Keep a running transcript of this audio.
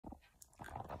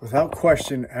Without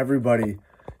question, everybody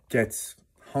gets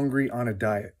hungry on a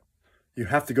diet. You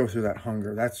have to go through that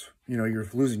hunger. That's, you're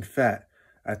losing fat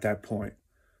at that point.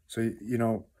 So,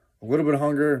 a little bit of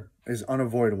hunger is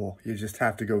unavoidable. You just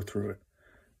have to go through it.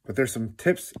 But there's some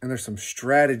tips and there's some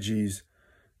strategies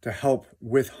to help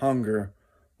with hunger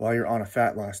while you're on a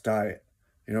fat loss diet.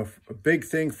 A big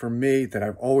thing for me that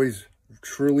I've always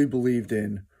truly believed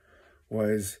in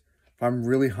was if I'm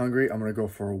really hungry, I'm going to go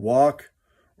for a walk,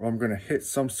 or I'm going to hit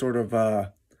some sort of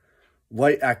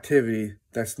light activity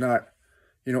that's not,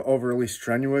 overly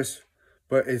strenuous,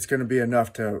 but it's going to be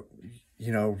enough to,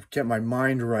 get my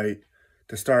mind right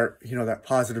to start, that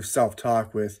positive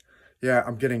self-talk with, yeah,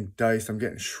 I'm getting diced, I'm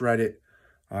getting shredded,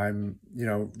 I'm,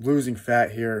 losing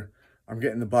fat here, I'm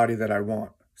getting the body that I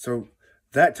want. So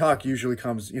that talk usually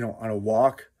comes, on a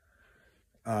walk,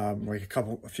 like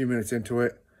a few minutes into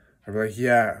it. I'd be like,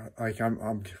 yeah, like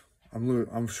I'm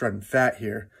shredding fat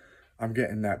here. I'm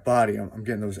getting that body. I'm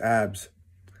getting those abs.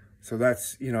 So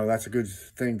that's, that's a good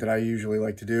thing that I usually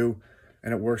like to do,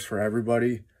 and it works for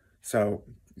everybody. So,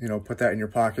 put that in your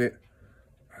pocket.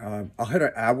 I'll hit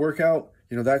an ab workout.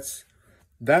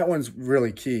 That one's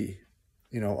really key,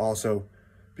 also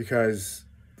because,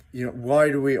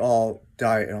 why do we all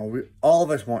diet and all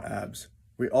of us want abs?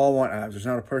 We all want abs. There's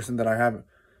not a person that I haven't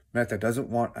met that doesn't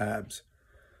want abs.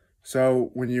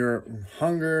 So when you're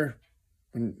hungry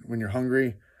and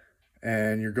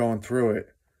you're going through it,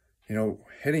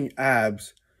 hitting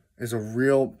abs is a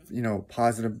real,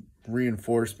 positive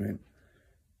reinforcement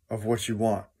of what you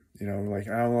want. Like,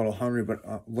 I'm a little hungry, but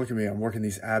look at me, I'm working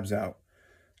these abs out.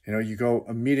 You go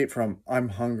immediate from I'm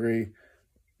hungry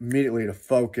immediately to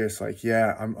focus, like,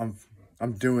 yeah,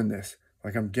 I'm doing this.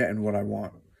 Like, I'm getting what I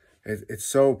want. It's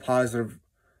so positive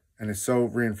and it's so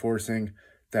reinforcing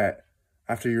that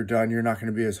after you're done, you're not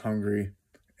going to be as hungry,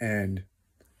 and,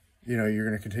 you're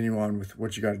going to continue on with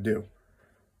what you got to do.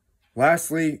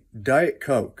 Lastly, Diet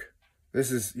Coke.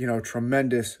 This is,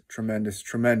 tremendous, tremendous,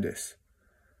 tremendous.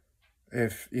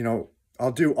 If,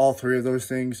 I'll do all three of those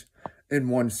things in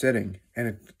one sitting.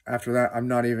 And after that,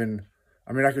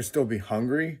 I could still be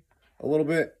hungry a little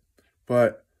bit,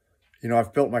 but,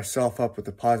 I've built myself up with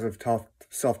the positive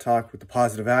self-talk, with the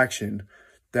positive action,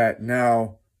 that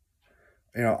now,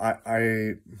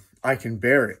 I can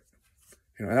bear it,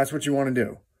 and that's what you want to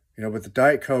do, but the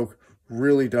Diet Coke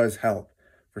really does help.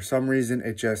 For some reason,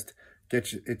 it just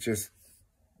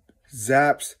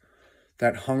zaps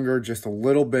that hunger just a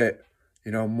little bit,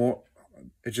 more.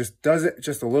 It just does it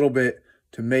just a little bit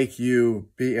to make you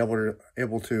be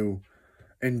able to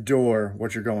endure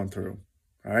what you're going through.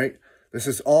 All right. This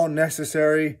is all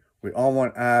necessary. We all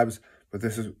want abs, but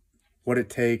this is what it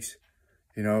takes.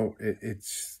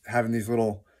 It's having these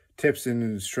little tips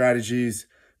and strategies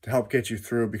to help get you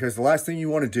through, because the last thing you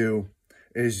want to do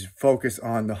is focus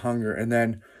on the hunger. And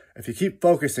then if you keep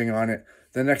focusing on it,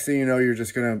 the next thing you know, you're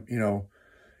just going to,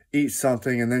 eat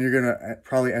something, and then you're going to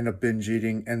probably end up binge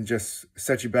eating and just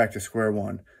set you back to square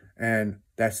one. And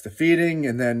that's defeating.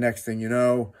 And then next thing you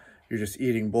know, you're just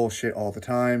eating bullshit all the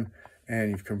time, and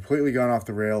you've completely gone off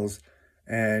the rails,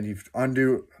 and you've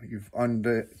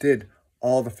undid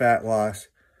all the fat loss,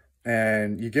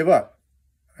 and you give up.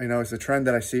 It's a trend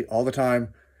that I see all the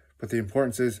time, but the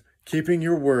importance is keeping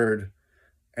your word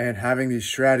and having these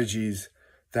strategies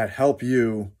that help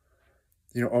you,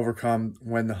 overcome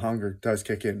when the hunger does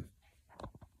kick in.